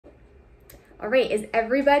All right, is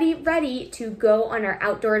everybody ready to go on our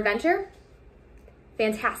outdoor adventure?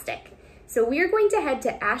 Fantastic. So we are going to head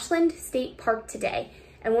to Ashland State Park today.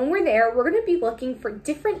 And when we're there, we're gonna be looking for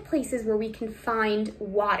different places where we can find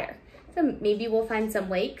water. So maybe we'll find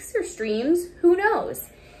some lakes or streams, who knows?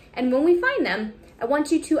 And when we find them, I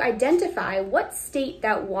want you to identify what state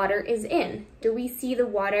that water is in. Do we see the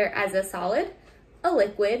water as a solid, a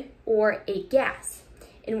liquid, or a gas?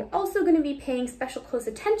 And we're also going to be paying special close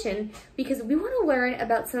attention because we want to learn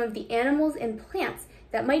about some of the animals and plants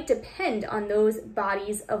that might depend on those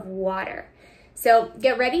bodies of water. So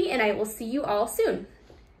get ready and I will see you all soon.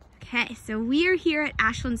 Okay, so we are here at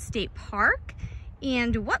Ashland State Park.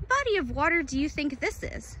 And what body of water do you think this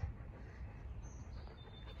is?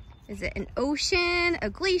 Is it an ocean,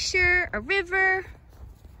 a glacier, a river?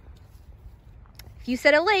 If you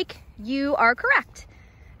said a lake, you are correct.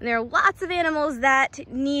 And there are lots of animals that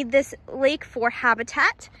need this lake for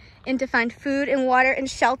habitat and to find food and water and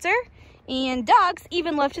shelter. And dogs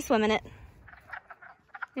even love to swim in it.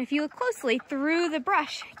 And if you look closely through the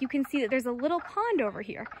brush, you can see that there's a little pond over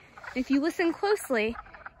here. And if you listen closely,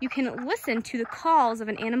 you can listen to the calls of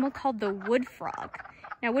an animal called the wood frog.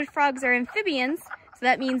 Now, wood frogs are amphibians, so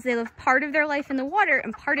that means they live part of their life in the water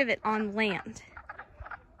and part of it on land.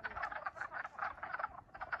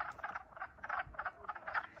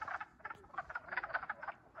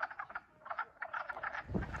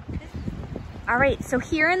 All right, so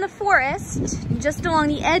here in the forest, just along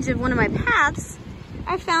the edge of one of my paths,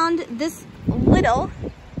 I found this little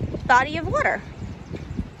body of water.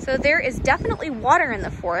 So there is definitely water in the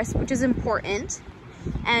forest, which is important.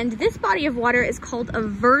 And this body of water is called a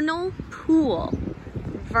vernal pool.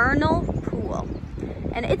 Vernal pool.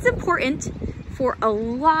 And it's important for a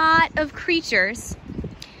lot of creatures.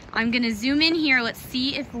 I'm gonna zoom in here. Let's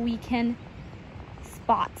see if we can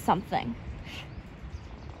spot something.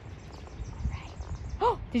 Right.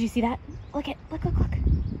 Oh, did you see that? Look.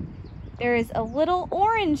 There is a little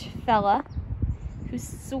orange fella who's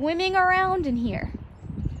swimming around in here.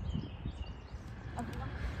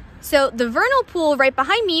 So the vernal pool right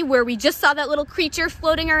behind me, where we just saw that little creature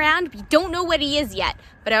floating around, we don't know what he is yet,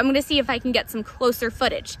 but I'm gonna see if I can get some closer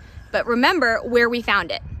footage. But remember where we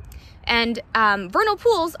found it. And vernal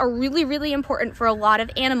pools are really, really important for a lot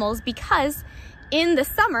of animals because in the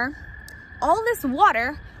summer, all this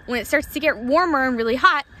water, when it starts to get warmer and really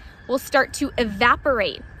hot, will start to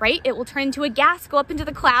evaporate, right? It will turn into a gas, go up into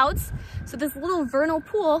the clouds. So this little vernal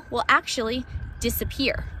pool will actually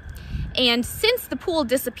disappear. And since the pool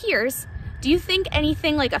disappears, do you think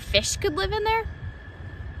anything like a fish could live in there?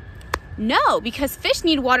 No, because fish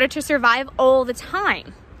need water to survive all the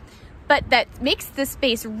time. But that makes this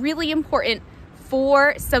space really important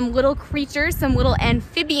for some little creatures, some little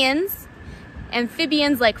amphibians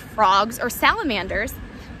like frogs or salamanders,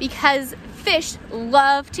 because fish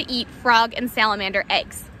love to eat frog and salamander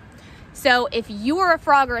eggs. So if you are a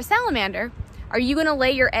frog or a salamander, are you gonna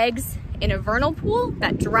lay your eggs in a vernal pool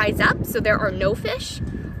that dries up so there are no fish?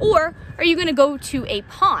 Or are you gonna go to a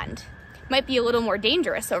pond? Might be a little more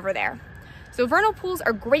dangerous over there. So vernal pools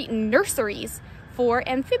are great nurseries for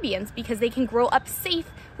amphibians because they can grow up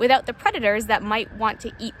safe without the predators that might want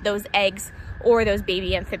to eat those eggs or those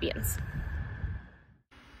baby amphibians.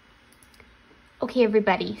 Okay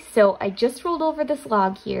everybody, so I just rolled over this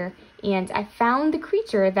log here and I found the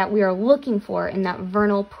creature that we are looking for in that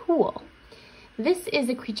vernal pool. This is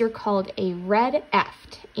a creature called a red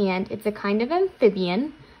eft, and it's a kind of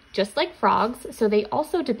amphibian, just like frogs, so they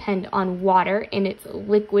also depend on water in its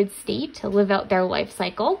liquid state to live out their life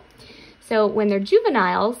cycle. So when they're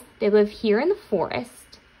juveniles, they live here in the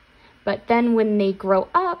forest, but then when they grow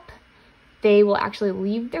up, they will actually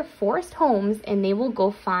leave their forest homes and they will go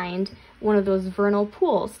find one of those vernal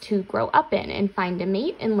pools to grow up in and find a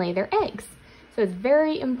mate and lay their eggs. So it's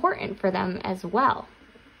very important for them as well.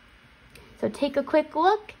 So take a quick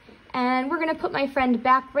look, and we're gonna put my friend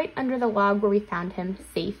back right under the log where we found him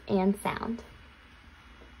safe and sound.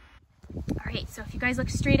 All right, so if you guys look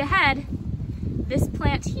straight ahead, this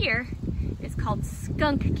plant here is called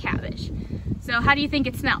skunk cabbage. So how do you think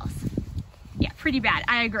it smells? Yeah, pretty bad,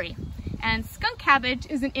 I agree. And skunk cabbage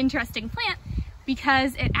is an interesting plant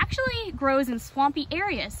because it actually grows in swampy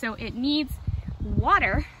areas, so it needs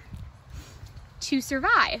water to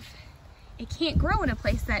survive. It can't grow in a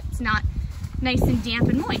place that's not nice and damp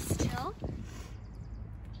and moist.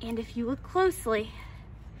 And if you look closely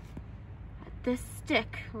at this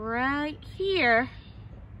stick right here,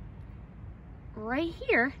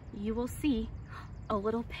 you will see a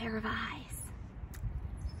little pair of eyes.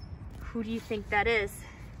 Who do you think that is?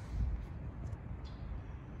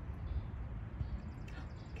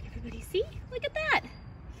 Can everybody see? Look at that.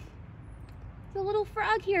 There's a little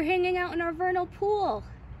frog here hanging out in our vernal pool.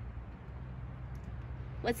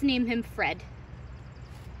 Let's name him Fred.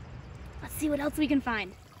 Let's see what else we can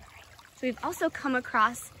find. So we've also come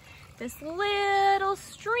across this little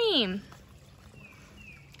stream.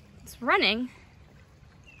 It's running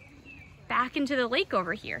back into the lake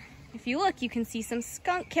over here. If you look, you can see some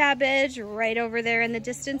skunk cabbage right over there in the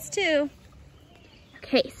distance too.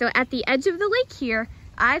 Okay, so at the edge of the lake here,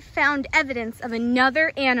 I've found evidence of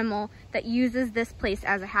another animal that uses this place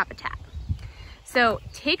as a habitat. So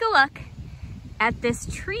take a look at this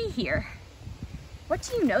tree here. What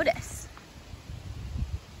do you notice?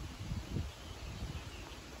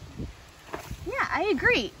 Yeah, I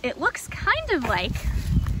agree. It looks kind of like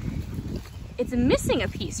it's missing a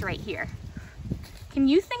piece right here. Can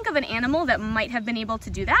you think of an animal that might have been able to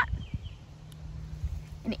do that?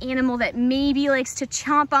 An animal that maybe likes to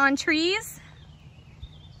chomp on trees?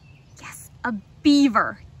 Yes, a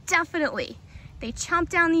beaver, definitely. They chomp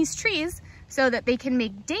down these trees so that they can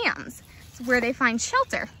make dams where they find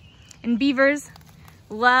shelter. And beavers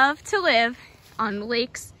love to live on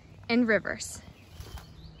lakes and rivers.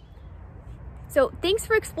 So thanks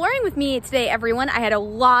for exploring with me today, everyone. I had a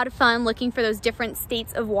lot of fun looking for those different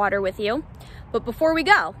states of water with you. But before we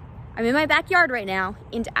go, I'm in my backyard right now,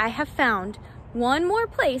 and I have found one more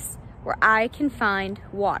place where I can find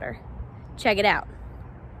water. Check it out.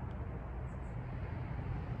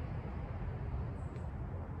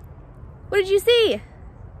 What did you see?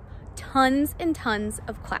 Tons and tons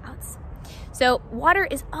of clouds. So water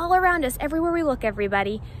is all around us everywhere we look,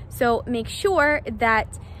 everybody. So make sure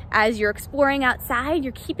that as you're exploring outside,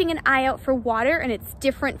 you're keeping an eye out for water in its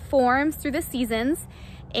different forms through the seasons,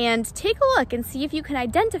 and take a look and see if you can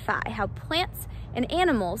identify how plants and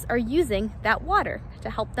animals are using that water to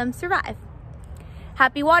help them survive.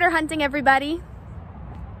 Happy water hunting, everybody!